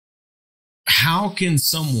how can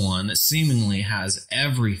someone that seemingly has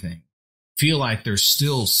everything feel like there's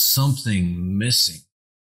still something missing?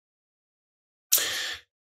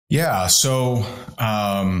 Yeah, so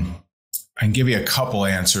I can give you a couple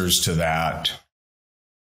answers to that.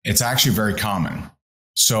 It's actually very common.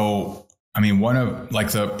 So, I mean, one of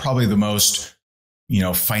like probably the most,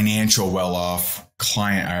 financial well-off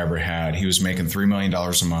client I ever had, he was making $3 million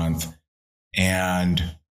a month and,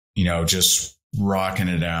 just rocking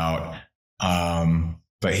it out.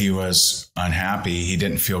 But he was unhappy. He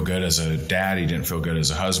didn't feel good as a dad. He didn't feel good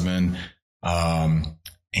as a husband. And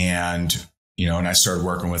I started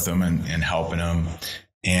working with him and helping him.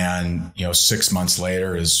 And, 6 months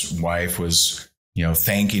later, his wife was,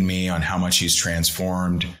 thanking me on how much he's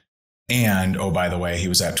transformed. And, oh, by the way, he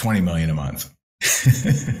was at 20 million a month.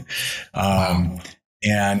 Wow.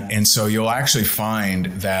 And so you'll actually find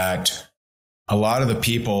that a lot of the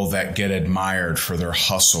people that get admired for their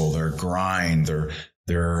hustle, their grind, their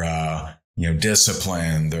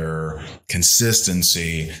discipline, their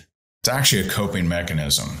consistency, it's actually a coping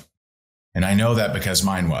mechanism. And I know that because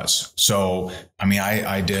mine was. So, I mean,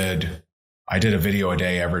 I did a video a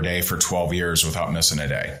day every day for 12 years without missing a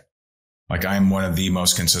day. Like, I'm one of the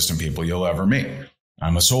most consistent people you'll ever meet.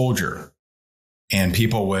 I'm a soldier. And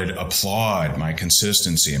people would applaud my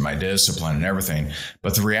consistency and my discipline and everything.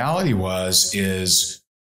 But the reality is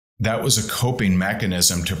that was a coping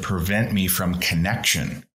mechanism to prevent me from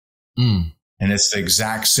connection. Mm. And it's the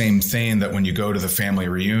exact same thing that when you go to the family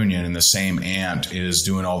reunion and the same aunt is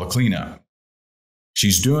doing all the cleanup.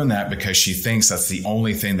 She's doing that because she thinks that's the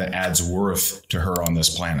only thing that adds worth to her on this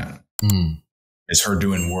planet. Mm. Is her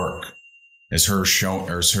doing work, is her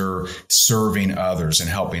serving others and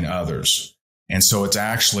helping others. And so it's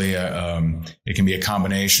actually it can be a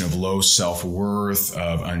combination of low self-worth,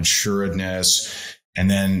 of unsuredness, and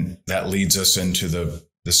then that leads us into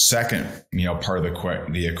the second part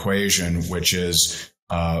of the equation, which is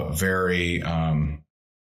very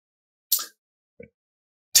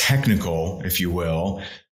technical, if you will,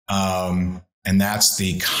 and that's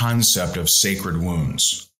the concept of sacred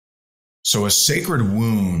wounds. So a sacred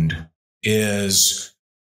wound is,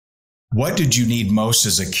 what did you need most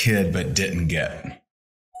as a kid but didn't get?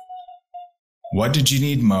 What did you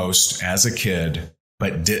need most as a kid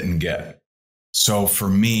but didn't get? So for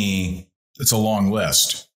me, it's a long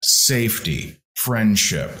list. Safety,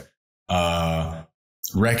 friendship,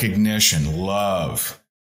 recognition, love,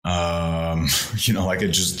 like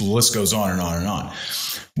the list goes on and on and on.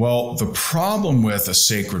 Well, the problem with a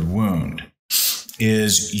sacred wound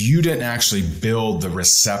is you didn't actually build the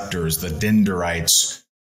receptors, the dendrites,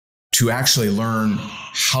 to actually learn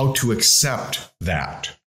how to accept that.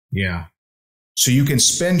 Yeah. So you can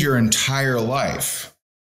spend your entire life,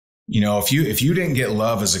 if you didn't get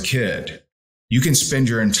love as a kid, you can spend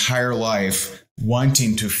your entire life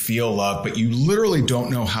wanting to feel love, but you literally don't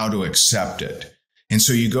know how to accept it. And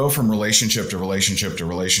so you go from relationship to relationship to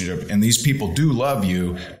relationship, and these people do love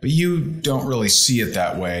you, but you don't really see it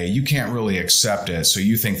that way. You can't really accept it. So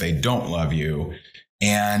you think they don't love you.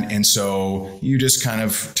 And so you just kind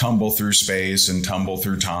of tumble through space and tumble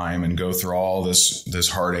through time and go through all this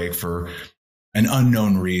heartache for an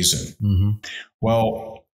unknown reason. Mm-hmm.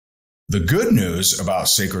 Well, the good news about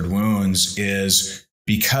sacred wounds is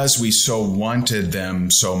because we so wanted them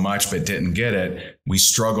so much but didn't get it, we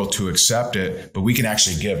struggle to accept it, but we can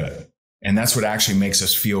actually give it. And that's what actually makes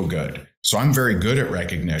us feel good. So I'm very good at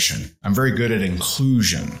recognition. I'm very good at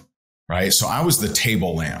inclusion, right? So I was the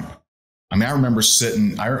table lamp. I mean, I remember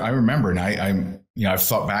sitting, I remember, and I've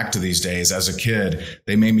thought back to these days as a kid,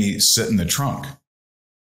 they made me sit in the trunk.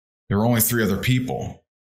 There were only 3 other people.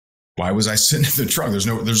 Why was I sitting in the trunk?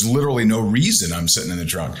 There's literally no reason I'm sitting in the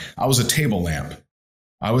trunk. I was a table lamp.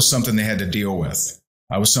 I was something they had to deal with.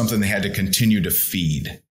 I was something they had to continue to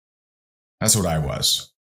feed. That's what I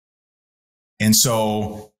was. And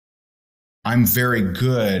so I'm very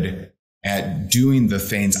good at doing the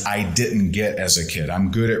things I didn't get as a kid.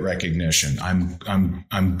 I'm good at recognition.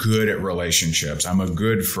 I'm good at relationships. I'm a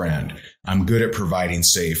good friend. I'm good at providing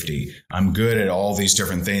safety. I'm good at all these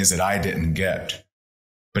different things that I didn't get.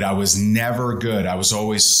 But I was never good. I was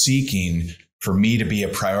always seeking for me to be a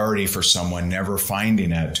priority for someone, never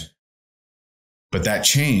finding it. But that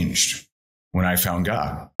changed when I found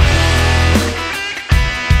God.